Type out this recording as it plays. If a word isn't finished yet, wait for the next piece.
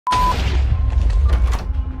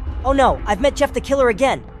Oh no, I've met Jeff the Killer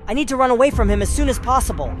again. I need to run away from him as soon as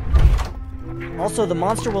possible. Also, the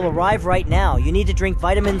monster will arrive right now. You need to drink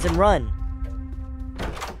vitamins and run.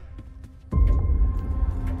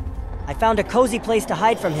 I found a cozy place to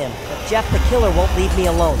hide from him, but Jeff the Killer won't leave me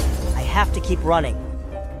alone. I have to keep running.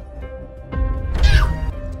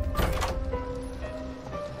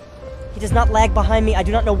 He does not lag behind me. I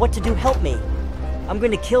do not know what to do. Help me. I'm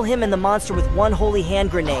going to kill him and the monster with one holy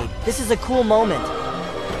hand grenade. This is a cool moment.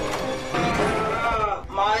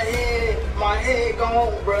 My head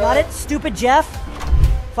gone, bruh. Got it, stupid Jeff?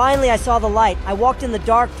 Finally, I saw the light. I walked in the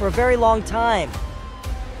dark for a very long time.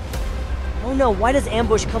 Oh no, why does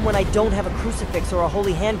ambush come when I don't have a crucifix or a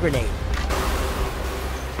holy hand grenade?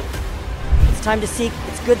 It's time to seek.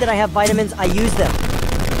 It's good that I have vitamins. I use them.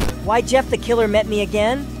 Why Jeff the Killer met me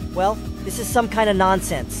again? Well, this is some kind of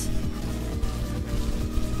nonsense.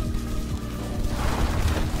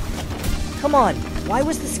 Come on, why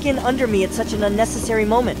was the skin under me at such an unnecessary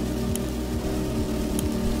moment?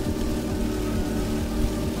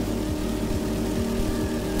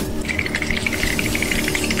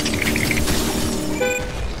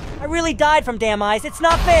 I really died from damn eyes. It's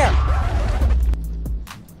not fair!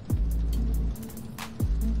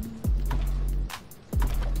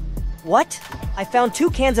 What? I found 2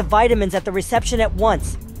 cans of vitamins at the reception at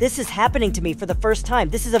once. This is happening to me for the first time.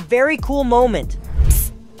 This is a very cool moment.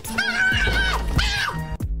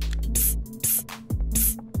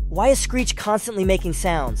 Why is Screech constantly making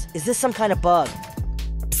sounds? Is this some kind of bug?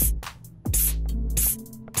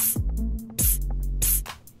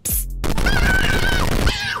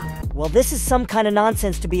 Well, this is some kind of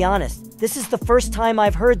nonsense, to be honest. This is the first time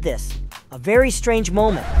I've heard this. A very strange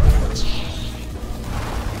moment.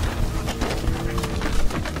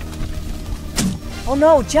 Oh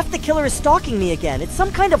no, Jeff the Killer is stalking me again. It's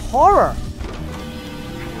some kind of horror.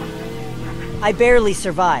 I barely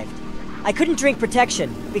survived. I couldn't drink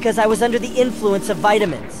protection because I was under the influence of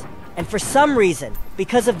vitamins. And for some reason,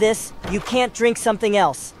 because of this, you can't drink something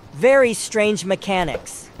else. Very strange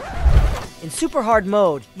mechanics. In super hard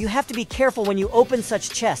mode, you have to be careful when you open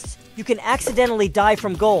such chests. You can accidentally die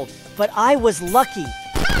from gold, but I was lucky.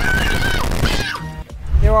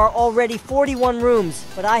 There are already 41 rooms,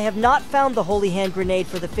 but I have not found the holy hand grenade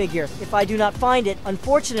for the figure. If I do not find it,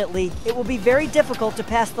 unfortunately, it will be very difficult to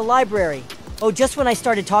pass the library. Oh, just when I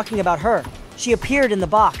started talking about her, she appeared in the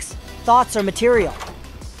box. Thoughts are material.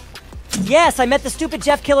 Yes, I met the stupid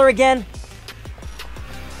Jeff Killer again.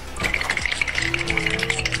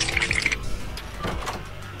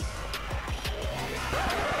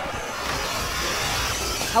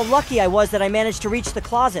 How lucky I was that I managed to reach the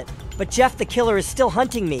closet. But Jeff the Killer is still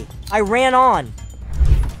hunting me. I ran on.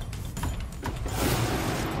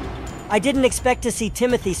 I didn't expect to see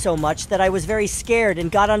Timothy so much that I was very scared and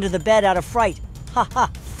got under the bed out of fright. Ha ha,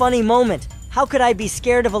 funny moment. How could I be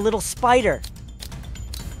scared of a little spider?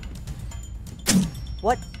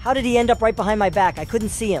 What? How did he end up right behind my back? I couldn't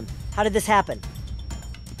see him. How did this happen?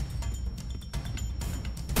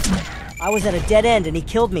 I was at a dead end and he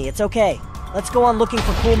killed me. It's okay. Let's go on looking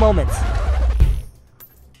for cool moments.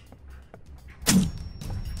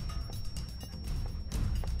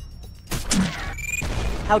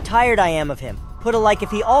 How tired I am of him. Put a like if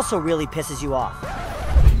he also really pisses you off.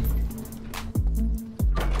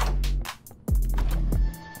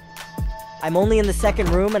 I'm only in the second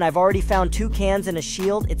room and I've already found 2 cans and a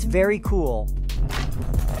shield. It's very cool.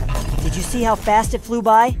 Did you see how fast it flew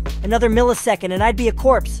by? Another millisecond and I'd be a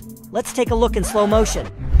corpse. Let's take a look in slow motion.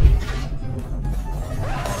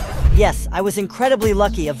 Yes, I was incredibly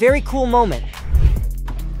lucky. A very cool moment.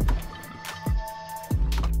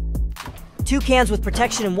 2 cans with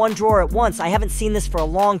protection in 1 drawer at once. I haven't seen this for a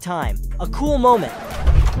long time. A cool moment.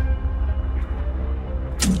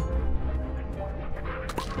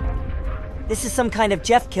 This is some kind of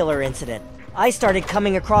Jeff Killer incident. I started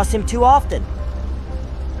coming across him too often.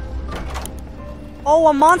 Oh,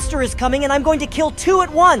 a monster is coming and I'm going to kill 2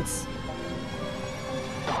 at once!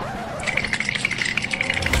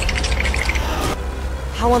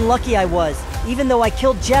 How unlucky I was, even though I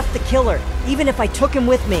killed Jeff the Killer, even if I took him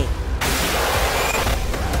with me.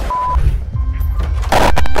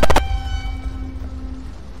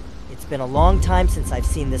 It's been a long time since I've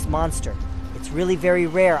seen this monster. It's really very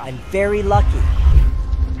rare. I'm very lucky.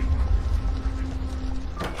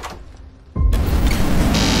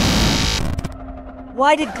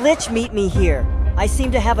 Why did Glitch meet me here? I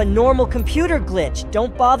seem to have a normal computer glitch.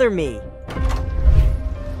 Don't bother me.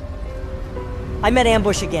 I met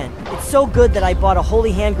Ambush again. It's so good that I bought a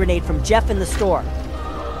holy hand grenade from Jeff in the store.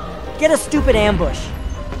 Get a stupid Ambush.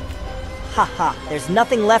 Haha, there's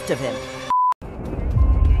nothing left of him.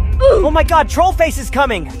 Oh my god, Trollface is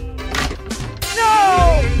coming!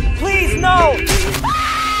 please, no!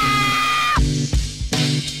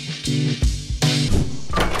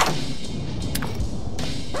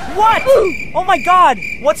 What? Oh my god!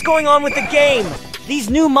 What's going on with the game?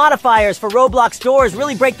 These new modifiers for Roblox doors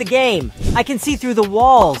really break the game. I can see through the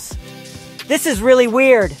walls. This is really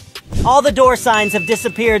weird. All the door signs have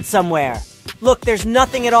disappeared somewhere. Look, there's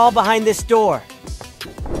nothing at all behind this door.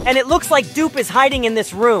 And it looks like Dupe is hiding in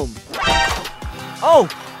this room. Oh,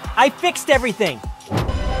 I fixed everything.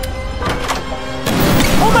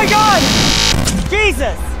 Oh my god!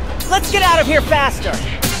 Jesus! Let's get out of here faster.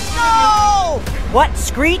 No! What,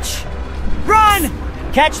 Screech? Run!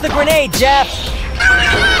 Catch the grenade, Jeff!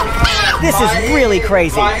 This is really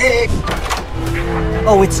crazy.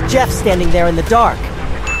 Oh, it's Jeff standing there in the dark.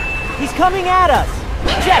 He's coming at us!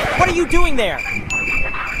 Jeff, what are you doing there?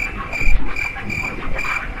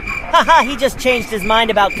 Haha, he just changed his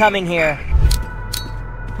mind about coming here.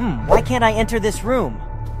 Why can't I enter this room?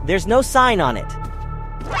 There's no sign on it.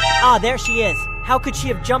 Ah, there she is. How could she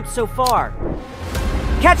have jumped so far?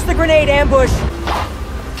 Catch the grenade, ambush!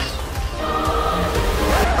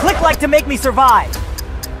 Click like to make me survive.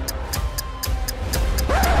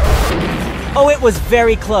 Oh, it was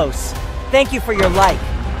very close. Thank you for your like.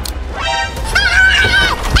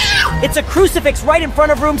 It's a crucifix right in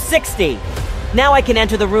front of room 60. Now I can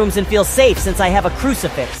enter the rooms and feel safe since I have a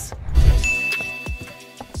crucifix.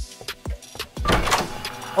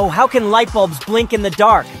 Oh, how can light bulbs blink in the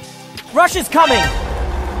dark? Rush is coming!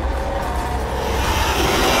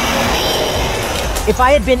 If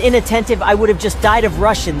I had been inattentive, I would have just died of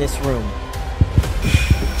rush in this room.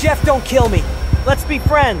 Jeff, don't kill me. Let's be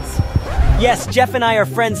friends. Yes, Jeff and I are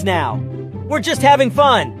friends now. We're just having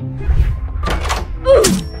fun.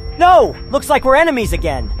 No! Looks like we're enemies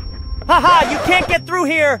again. Haha, you can't get through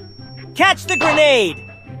here! Catch the grenade!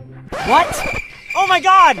 What? Oh my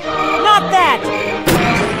god! Not that!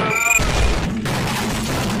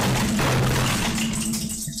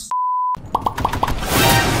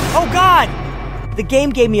 Oh god! The game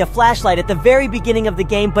gave me a flashlight at the very beginning of the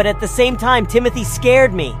game, but at the same time, Timothy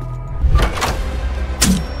scared me.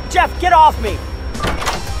 Jeff, get off me!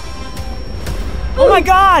 Oh my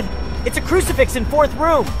god! It's a crucifix in 4th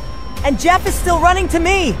room! And Jeff is still running to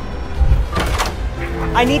me!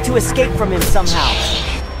 I need to escape from him somehow.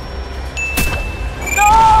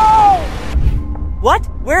 No! What?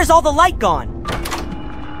 Where's all the light gone?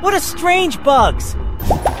 What a strange bugs! No!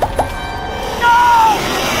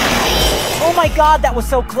 Oh my god, that was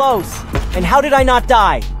so close! And how did I not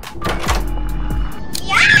die?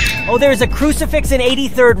 Oh, there's a crucifix in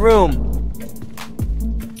 83rd room.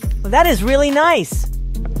 Well, that is really nice.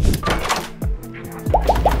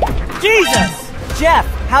 Jesus! Jeff,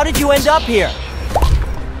 how did you end up here?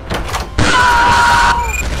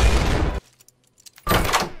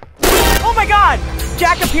 Oh my god!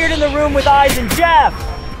 Jack appeared in the room with eyes and Jeff!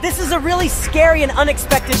 This is a really scary and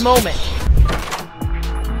unexpected moment.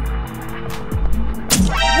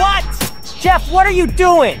 What? Jeff, what are you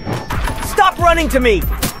doing? Stop running to me!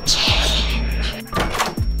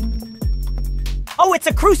 Oh, it's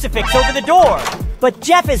a crucifix over the door! But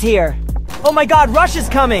Jeff is here! Oh my god, Rush is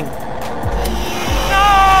coming! No!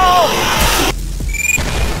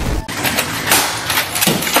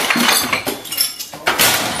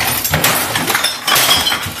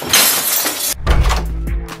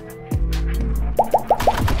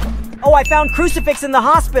 Oh, I found crucifix in the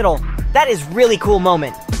hospital! That is really cool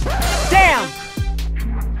moment. Damn!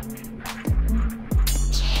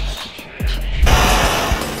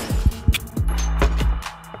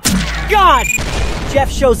 God!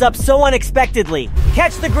 Jeff shows up so unexpectedly.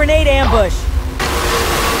 Catch the grenade ambush!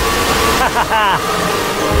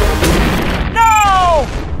 No!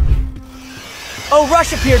 Oh,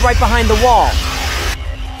 Rush appeared right behind the wall.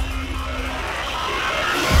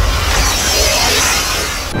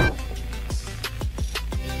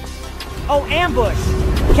 Oh, ambush!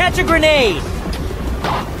 Catch a grenade!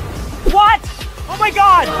 What? Oh my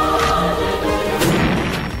god!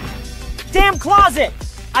 Damn closet!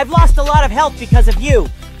 I've lost a lot of health because of you.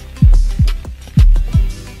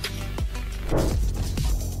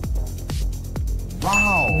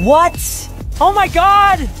 Wow. What? Oh my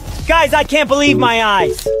god! Guys, I can't believe my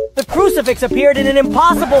eyes. The crucifix appeared in an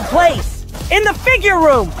impossible place. In the figure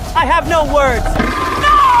room! I have no words. No!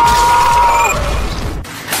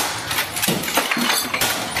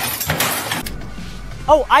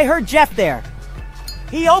 Oh, I heard Jeff there.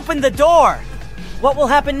 He opened the door. What will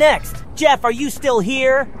happen next? Jeff, are you still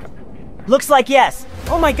here? Looks like yes.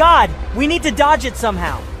 Oh my god, we need to dodge it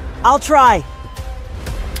somehow. I'll try.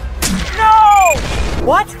 No!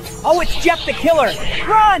 What? Oh, it's Jeff the killer.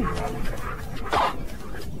 Run!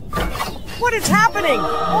 What is happening?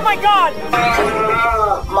 Oh my god!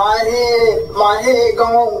 My head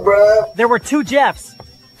gone, bruh. There were 2 Jeffs.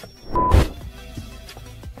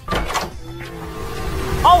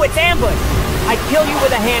 Oh, it's ambush! I'd kill you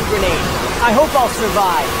with a hand grenade. I hope I'll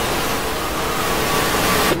survive.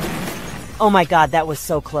 Oh my god, that was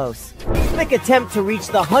so close. Quick attempt to reach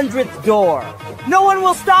the 100th door. No one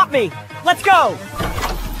will stop me! Let's go!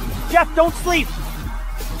 Jeff, don't sleep!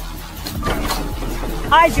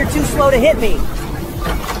 Eyes, you're too slow to hit me.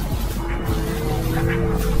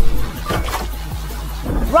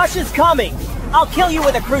 Rush is coming! I'll kill you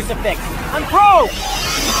with a crucifix! I'm pro!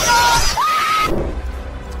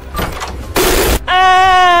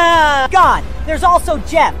 Ah! God! There's also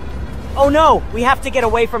Jeff! Oh no! We have to get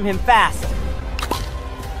away from him fast!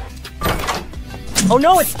 Oh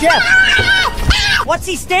no, it's Jeff! What's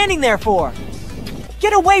he standing there for?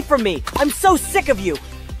 Get away from me! I'm so sick of you!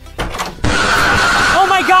 Oh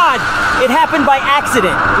my god! It happened by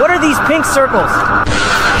accident! What are these pink circles?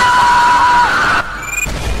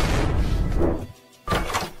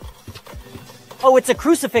 Oh, it's a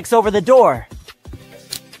crucifix over the door.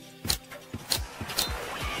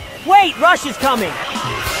 Wait, Rush is coming!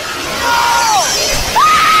 No!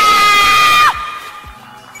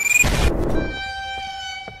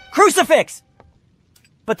 Crucifix!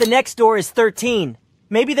 But the next door is 13.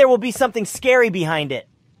 Maybe there will be something scary behind it.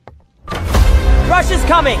 Rush is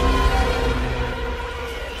coming!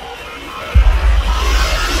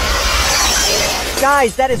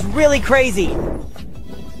 Guys, that is really crazy.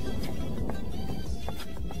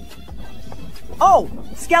 Oh,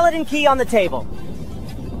 skeleton key on the table.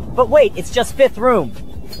 But wait, it's just 5th room.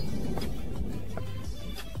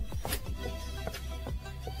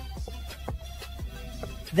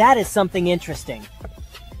 That is something interesting.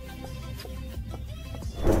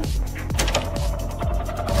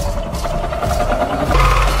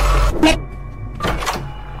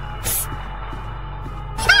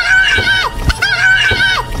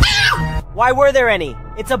 Why were there any?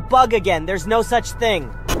 It's a bug again. There's no such thing.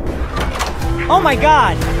 Oh my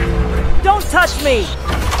god! Don't touch me!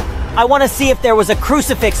 I want to see if there was a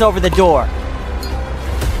crucifix over the door.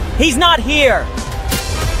 He's not here!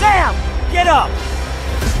 Damn! Get up!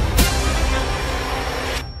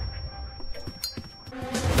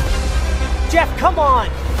 Jeff, come on!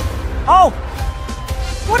 Oh!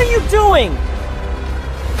 What are you doing?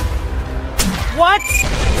 What?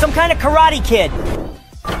 Some kind of karate kid.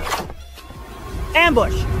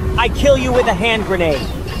 Ambush! I kill you with a hand grenade.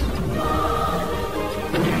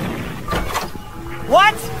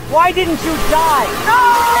 What? Why didn't you die?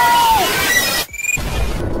 No!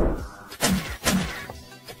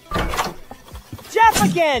 Jeff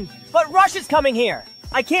again! But Rush is coming here.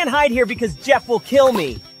 I can't hide here because Jeff will kill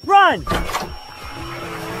me. Run!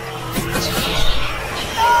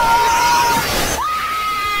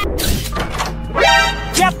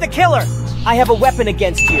 Jeff the killer! I have a weapon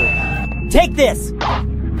against you. Take this!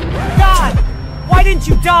 God! Why didn't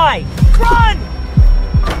you die? Run!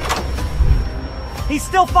 He's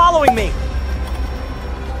still following me!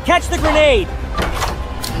 Catch the grenade!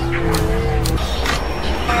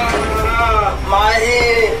 My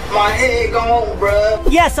head gone, bruh.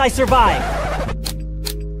 Yes, I survived!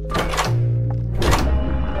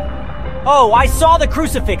 Oh, I saw the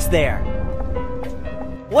crucifix there!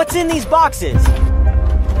 What's in these boxes?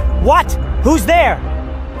 What? Who's there?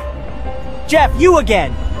 Jeff, you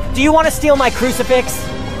again! Do you want to steal my crucifix?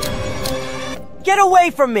 Get away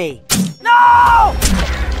from me! No!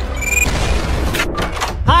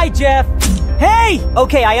 Hi, Jeff! Hey!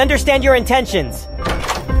 Okay, I understand your intentions.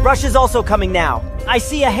 Rush is also coming now. I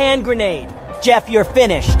see a hand grenade. Jeff, you're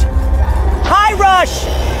finished. Hi, Rush!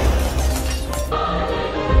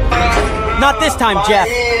 Not this time, Jeff.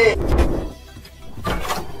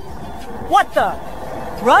 What the?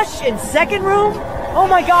 Rush in 2nd room? Oh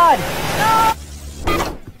my god! No!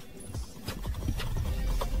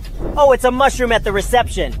 Oh, it's a mushroom at the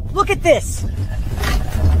reception. Look at this!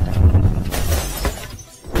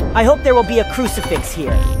 I hope there will be a crucifix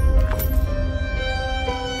here.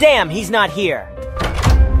 Damn, he's not here.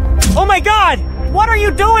 Oh my god! What are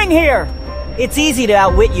you doing here? It's easy to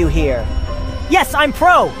outwit you here. Yes, I'm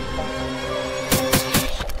pro!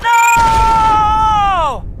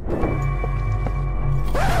 No!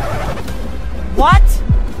 What?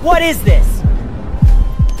 What is this?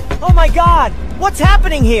 Oh my god! What's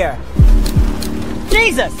happening here?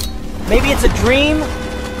 Jesus! Maybe it's a dream?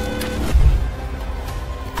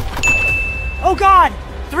 Oh god!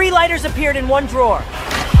 3 lighters appeared in one drawer.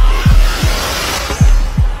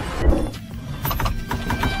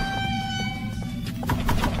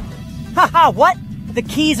 Haha, what? The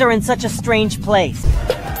keys are in such a strange place.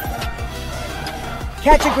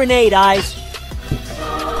 Catch a grenade, Eyes.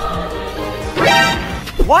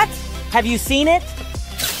 What? Have you seen it?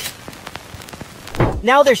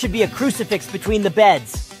 Now there should be a crucifix between the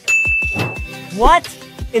beds. What?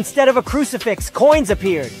 Instead of a crucifix, coins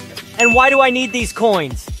appeared. And why do I need these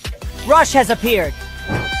coins? Rush has appeared.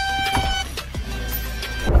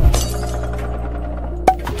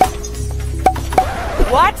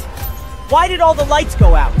 What? Why did all the lights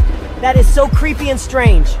go out? That is so creepy and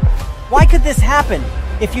strange. Why could this happen?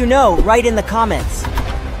 If you know, write in the comments.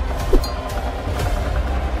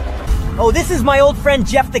 Oh, this is my old friend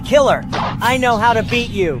Jeff the Killer. I know how to beat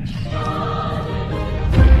you.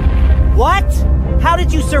 What? How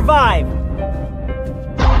did you survive?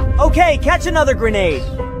 Okay, catch another grenade.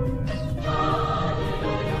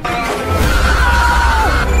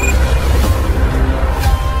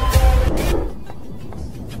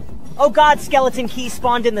 Oh God, skeleton key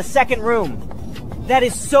spawned in the second room. That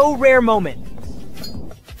is so rare moment.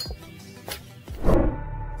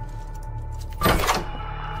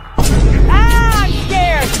 Ah, I'm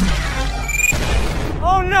scared!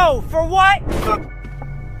 Oh no, for what?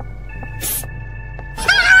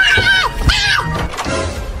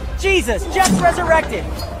 Jesus, Jeff's resurrected.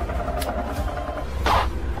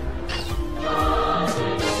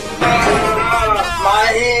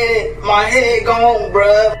 My head gone,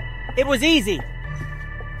 bruh. It was easy.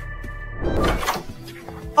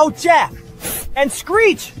 Oh, Jeff! And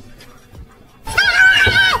Screech!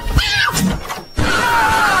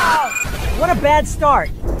 What a bad start.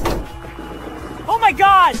 Oh my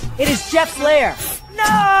God! It is Jeff's lair.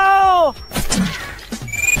 No!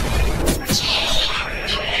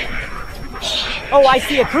 Oh, I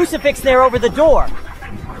see a crucifix there over the door.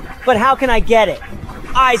 But how can I get it?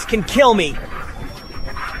 Eyes can kill me.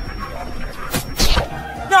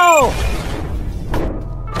 No!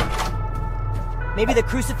 Maybe the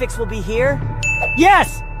crucifix will be here?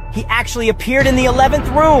 Yes! He actually appeared in the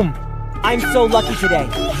 11th room! I'm so lucky today.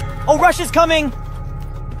 Oh, Rush is coming!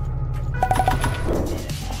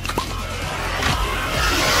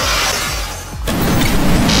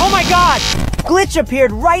 Oh my God! Glitch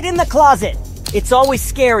appeared right in the closet! It's always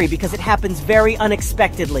scary because it happens very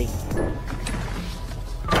unexpectedly.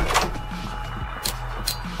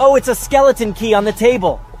 Oh, it's a skeleton key on the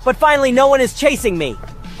table. But finally, no one is chasing me,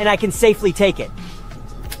 and I can safely take it.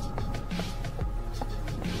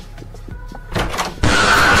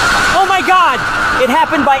 Oh my God! It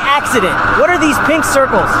happened by accident. What are these pink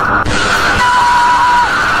circles?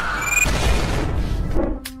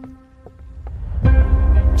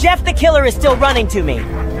 Jeff the Killer is still running to me.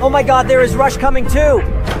 Oh my God, there is Rush coming too.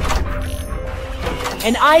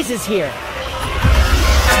 And Eyes is here.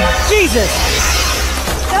 Jesus!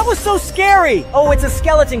 That was so scary! Oh, it's a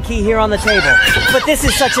skeleton key here on the table. But this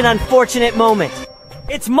is such an unfortunate moment.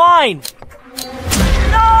 It's mine!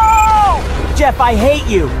 No! Jeff, I hate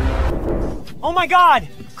you. Oh my God!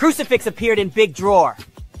 Crucifix appeared in big drawer.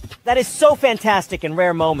 That is so fantastic and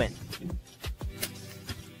rare moment.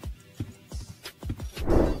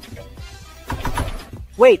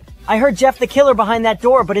 Wait, I heard Jeff the Killer behind that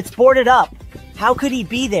door, but it's boarded up. How could he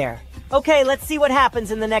be there? Okay, let's see what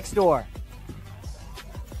happens in the next door.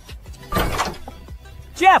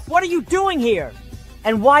 Jeff, what are you doing here?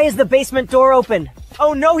 And why is the basement door open?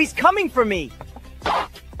 Oh no, he's coming for me!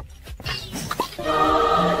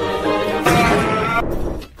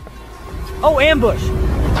 Oh, ambush!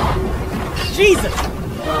 Jesus!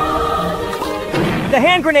 The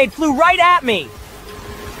hand grenade flew right at me!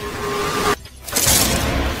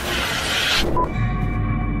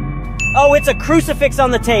 Oh, it's a crucifix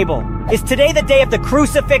on the table! Is today the day of the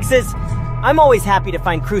crucifixes? I'm always happy to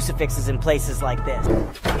find crucifixes in places like this.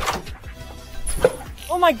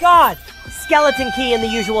 Oh my God! Skeleton key in the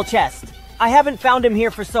usual chest. I haven't found him here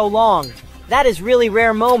for so long. That is really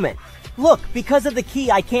rare moment. Look, because of the key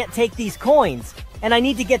I can't take these coins. And I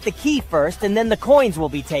need to get the key first and then the coins will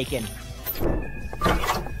be taken.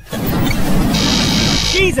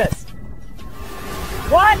 Jesus!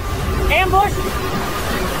 What? Ambush?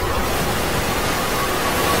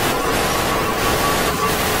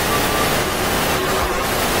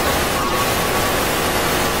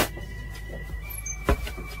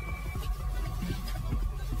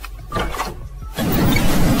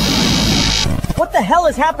 What the hell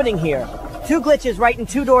is happening here? 2 glitches right in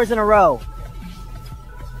 2 doors in a row.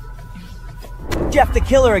 Jeff the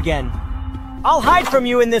Killer again. I'll hide from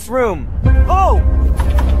you in this room. Oh!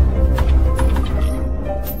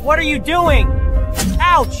 What are you doing?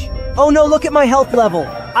 Ouch! Oh no, look at my health level.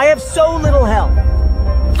 I have so little health.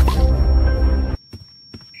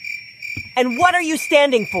 And what are you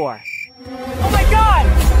standing for? Oh my God!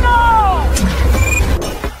 No!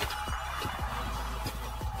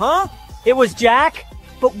 Huh? It was Jack?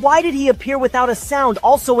 But why did he appear without a sound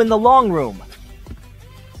also in the long room?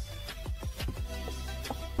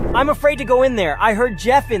 I'm afraid to go in there. I heard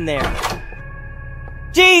Jeff in there.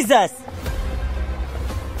 Jesus!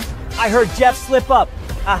 I heard Jeff slip up.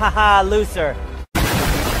 Ha ha ha, looser.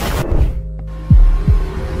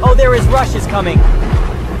 Oh, there is rushes coming.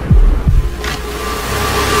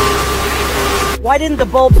 Why didn't the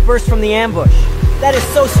bulbs burst from the ambush? That is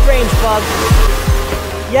so strange, Bug.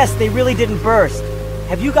 Yes, they really didn't burst.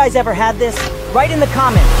 Have you guys ever had this? Write in the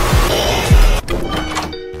comments.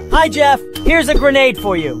 Hi, Jeff. Here's a grenade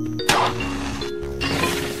for you.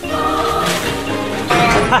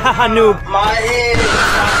 Hahaha, noob. My head.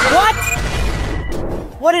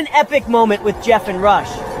 What? What an epic moment with Jeff and Rush.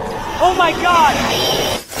 Oh my god!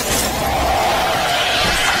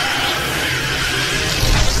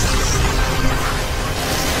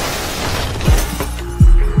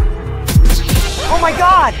 Oh my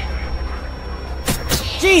god!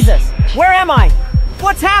 Jesus! Where am I?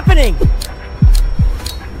 What's happening?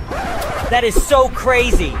 That is so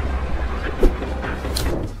crazy.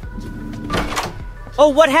 Oh,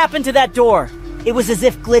 what happened to that door? It was as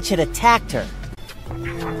if Glitch had attacked her.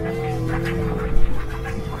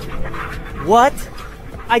 What?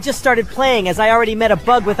 I just started playing as I already met a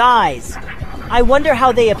bug with eyes. I wonder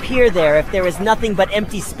how they appear there if there is nothing but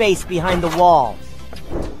empty space behind the wall.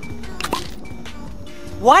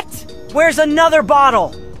 What? Where's another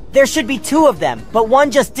bottle? There should be 2 of them, but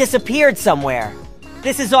one just disappeared somewhere.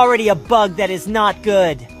 This is already a bug that is not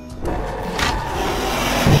good.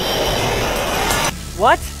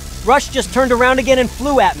 What? Rush just turned around again and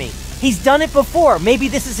flew at me. He's done it before. Maybe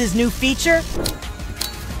this is his new feature?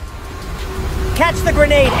 Catch the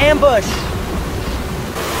grenade! Ambush!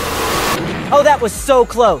 Oh, that was so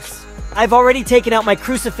close. I've already taken out my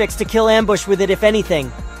crucifix to kill Ambush with it, if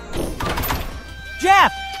anything.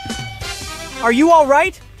 Jeff! Are you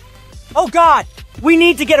alright? Oh god! We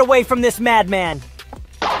need to get away from this madman!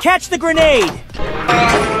 Catch the grenade!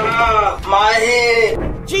 My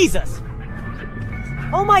head. Jesus!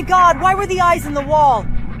 Oh my god, why were the eyes in the wall?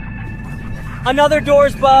 Another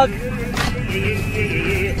doors bug.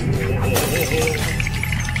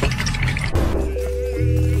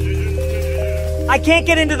 I can't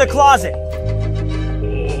get into the closet.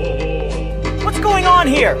 What's going on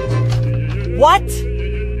here? What?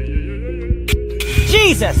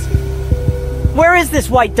 Jesus! Where is this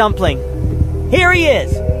white dumpling? Here he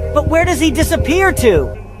is! But where does he disappear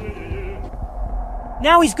to?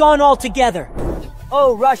 Now he's gone altogether.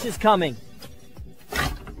 Oh, Rush is coming.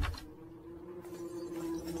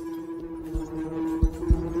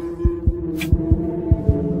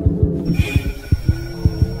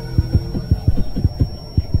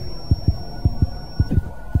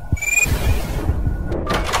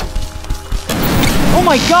 Oh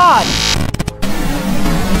my god!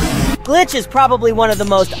 Glitch is probably one of the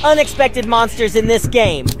most unexpected monsters in this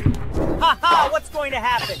game. Haha, what's going to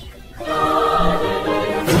happen?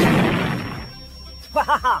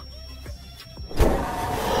 Haha!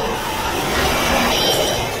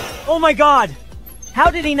 Oh my god! How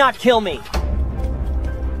did he not kill me?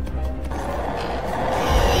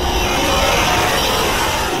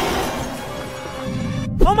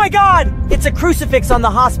 Oh my god! It's a crucifix on the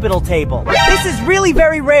hospital table. This is really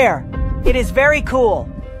very rare. It is very cool.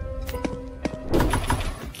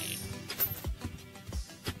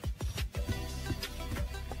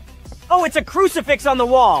 Oh, it's a crucifix on the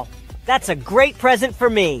wall. That's a great present for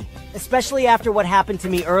me, especially after what happened to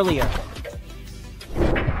me earlier.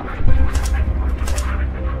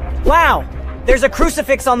 Wow! There's a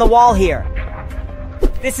crucifix on the wall here.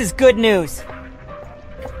 This is good news.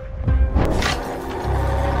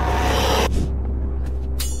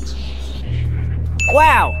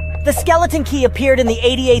 Wow! The skeleton key appeared in the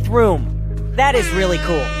 88th room. That is really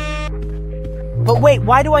cool. But wait,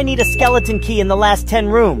 why do I need a skeleton key in the last 10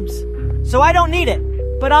 rooms? So I don't need it,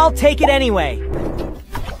 but I'll take it anyway.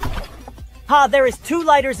 Ha, there is 2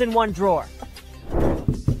 lighters in 1 drawer.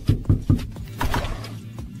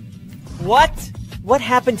 What? What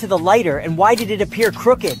happened to the lighter and why did it appear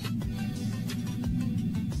crooked?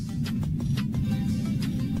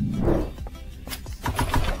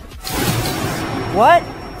 What?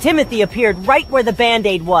 Timothy appeared right where the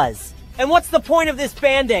Band-Aid was. And what's the point of this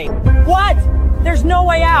Band-Aid? What? There's no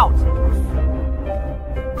way out!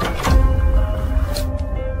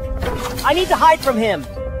 I need to hide from him.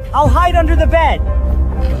 I'll hide under the bed.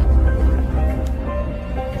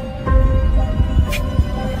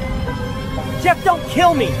 Jeff, don't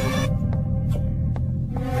kill me!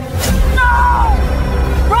 No!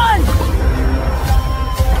 Run!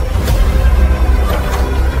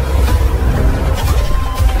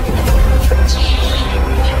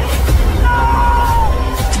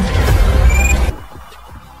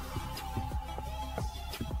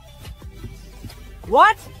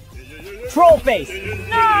 Troll face!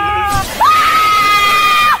 No!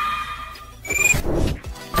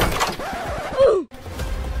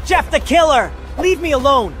 Jeff the Killer! Leave me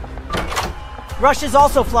alone! Rush is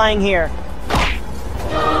also flying here.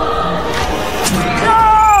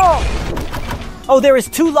 No! Oh, there is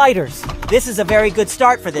 2 lighters. This is a very good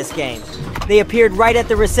start for this game. They appeared right at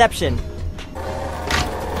the reception.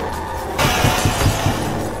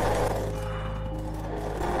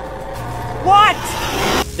 What?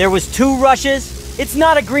 There was 2 rushes? It's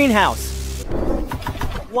not a greenhouse.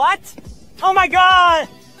 What? Oh my god!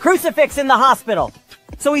 Crucifix in the hospital.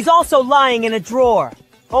 So he's also lying in a drawer.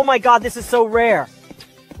 Oh my god, this is so rare.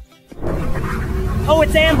 Oh,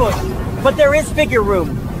 it's ambush. But there is figure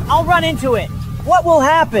room. I'll run into it. What will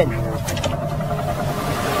happen?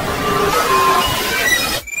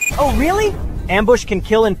 Oh, really? Ambush can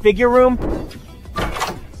kill in figure room?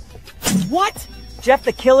 What? Jeff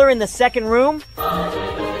the Killer in the second room?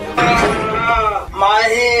 My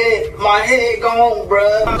head gone,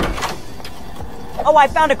 bruh. Oh, I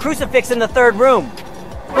found a crucifix in the third room.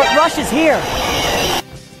 But Rush is here.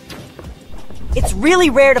 It's really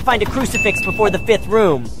rare to find a crucifix before the 5th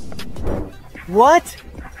room. What?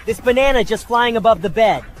 This banana just flying above the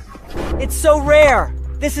bed. It's so rare.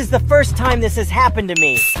 This is the first time this has happened to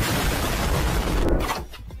me.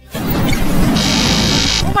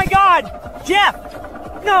 Oh my god! Jeff!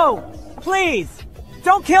 No! Please!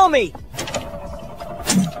 Don't kill me!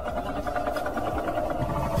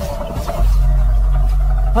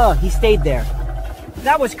 Huh, he stayed there.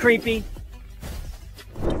 That was creepy.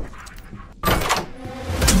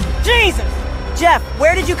 Jesus! Jeff,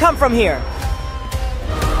 where did you come from here?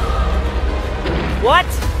 What?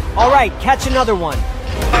 Alright, catch another one.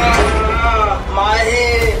 My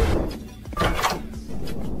head.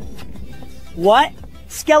 What?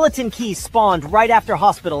 Skeleton key spawned right after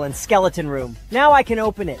hospital and skeleton room. Now I can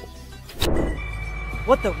open it.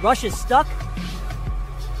 What, the Rush is stuck?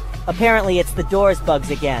 Apparently it's the doors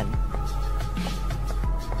bugs again.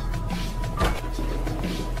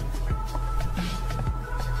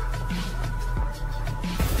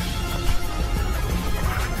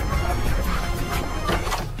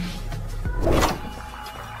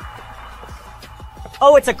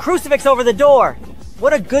 Oh, it's a crucifix over the door!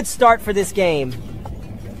 What a good start for this game.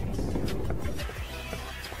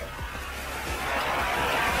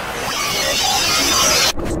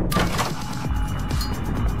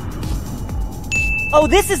 Oh,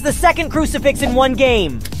 this is the second crucifix in one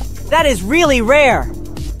game. That is really rare.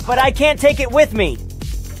 But I can't take it with me.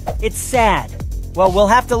 It's sad. Well, we'll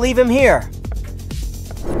have to leave him here.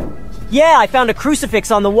 Yeah, I found a crucifix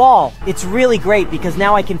on the wall. It's really great because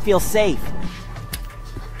now I can feel safe.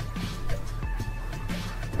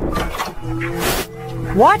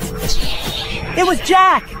 What? It was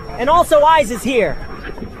Jack! And also Eyes is here.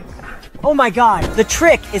 Oh my god, the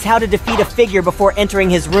trick is how to defeat a figure before entering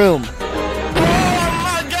his room.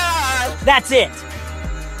 That's it!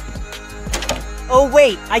 Oh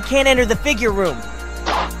wait, I can't enter the figure room. Oh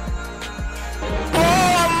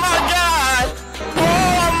my god!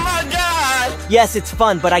 Oh my god! Yes, it's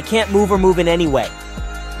fun, but I can't move or move in any way.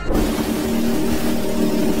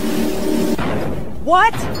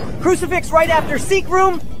 What? Crucifix right after Seek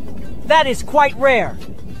Room? That is quite rare.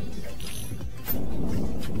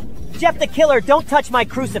 Jeff the Killer, don't touch my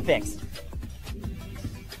crucifix.